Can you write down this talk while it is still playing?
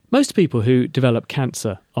Most people who develop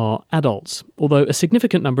cancer are adults, although a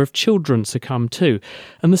significant number of children succumb too.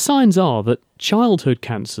 And the signs are that childhood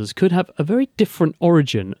cancers could have a very different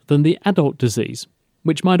origin than the adult disease,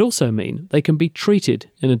 which might also mean they can be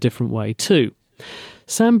treated in a different way too.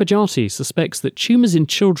 Sam Behjati suspects that tumours in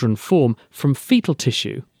children form from fetal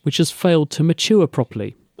tissue which has failed to mature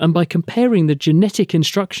properly. And by comparing the genetic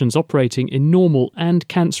instructions operating in normal and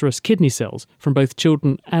cancerous kidney cells from both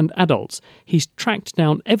children and adults, he's tracked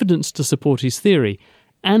down evidence to support his theory,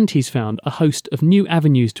 and he's found a host of new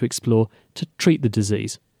avenues to explore to treat the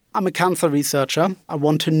disease. I'm a cancer researcher. I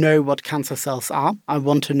want to know what cancer cells are. I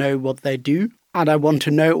want to know what they do. And I want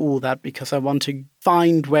to know all that because I want to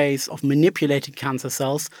find ways of manipulating cancer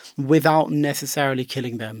cells without necessarily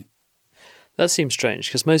killing them. That seems strange,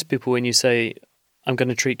 because most people, when you say, I'm going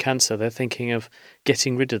to treat cancer, they're thinking of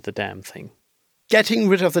getting rid of the damn thing. Getting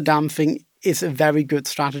rid of the damn thing is a very good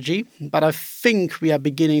strategy, but I think we are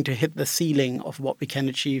beginning to hit the ceiling of what we can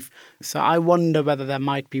achieve. So I wonder whether there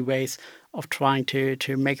might be ways of trying to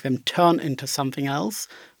make them turn into something else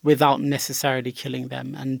without necessarily killing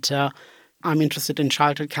them. And I'm interested in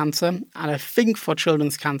childhood cancer, and I think for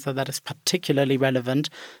children's cancer that is particularly relevant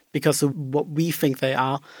because of what we think they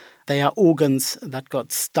are organs that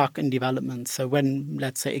got stuck in development. So when,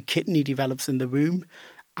 let's say, a kidney develops in the womb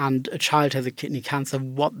and a child has a kidney cancer,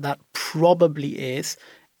 what that probably is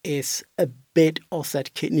a bit of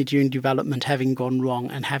that kidney during development having gone wrong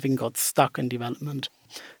and having got stuck in development.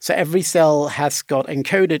 So every cell has got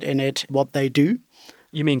encoded in it what they do.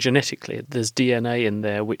 You mean genetically? There's DNA in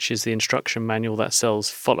there, which is the instruction manual that cell's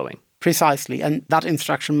following. Precisely. And that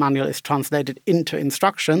instruction manual is translated into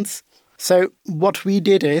instructions. So what we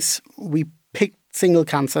did is we picked single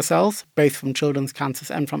cancer cells, both from children's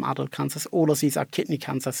cancers and from adult cancers. All of these are kidney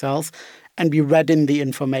cancer cells. And we read in the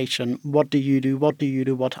information. What do you do? What do you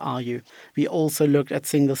do? What are you? We also looked at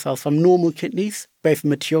single cells from normal kidneys, both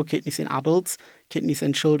mature kidneys in adults, kidneys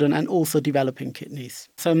in children, and also developing kidneys.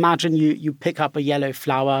 So imagine you pick up a yellow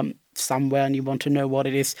flower somewhere and you want to know what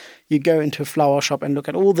it is. You go into a flower shop and look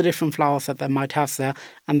at all the different flowers that they might have there,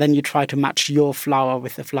 and then you try to match your flower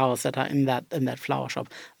with the flowers that are in that flower shop.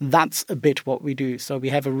 That's a bit what we do. So we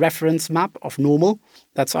have a reference map of normal.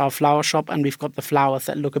 That's our flower shop, and we've got the flowers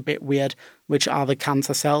that look a bit weird, which are the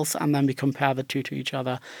cancer cells, and then we compare the two to each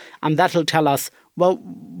other. And that'll tell us, well,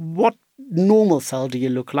 what normal cell do you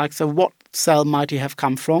look like? So what cell might you have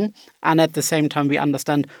come from? And at the same time, we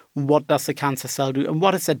understand what does the cancer cell do and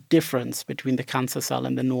what is the difference between the cancer cell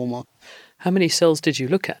and the normal. How many cells did you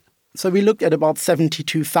look at? So we looked at about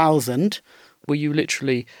 72,000. Were you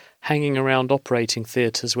literally hanging around operating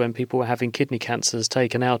theatres when people were having kidney cancers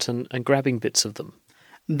taken out and grabbing bits of them?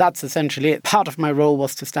 That's essentially it. Part of my role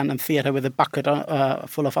was to stand in theatre with a bucket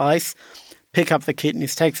full of ice, pick up the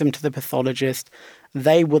kidneys, take them to the pathologist.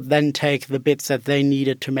 They would then take the bits that they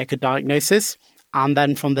needed to make a diagnosis. And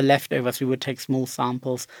then from the leftovers, we would take small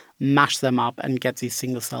samples, mash them up and get these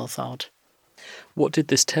single cells out. What did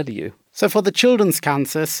this tell you? So for the children's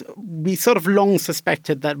cancers, we sort of long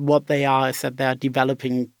suspected that what they are is that they are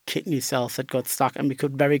developing kidney cells that got stuck, and we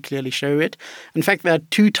could very clearly show it. In fact, there are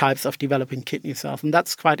two types of developing kidney cells, and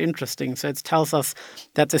that's quite interesting. So it tells us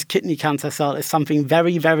that this kidney cancer cell is something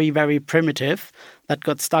very, very, very primitive that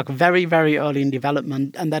got stuck very, very early in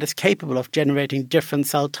development, and that is capable of generating different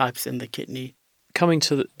cell types in the kidney. Coming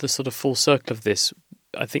to the sort of full circle of this,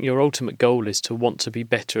 I think your ultimate goal is to want to be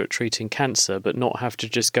better at treating cancer, but not have to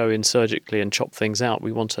just go in surgically and chop things out.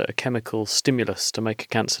 We want a chemical stimulus to make a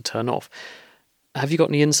cancer turn off. Have you got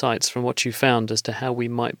any insights from what you found as to how we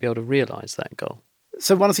might be able to realise that goal?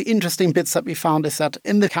 So one of the interesting bits that we found is that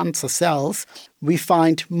in the cancer cells, we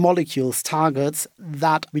find molecules, targets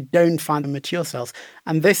that we don't find in mature cells.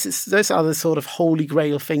 And those are the sort of holy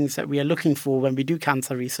grail things that we are looking for when we do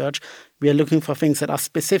cancer research. We are looking for things that are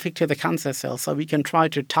specific to the cancer cells, so we can try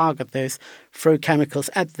to target those, throw chemicals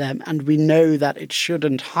at them, and we know that it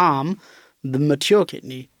shouldn't harm the mature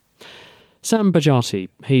kidney. Sam Behjati,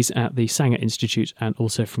 he's at the Sanger Institute and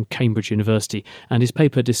also from Cambridge University, and his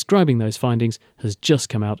paper describing those findings has just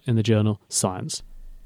come out in the journal Science.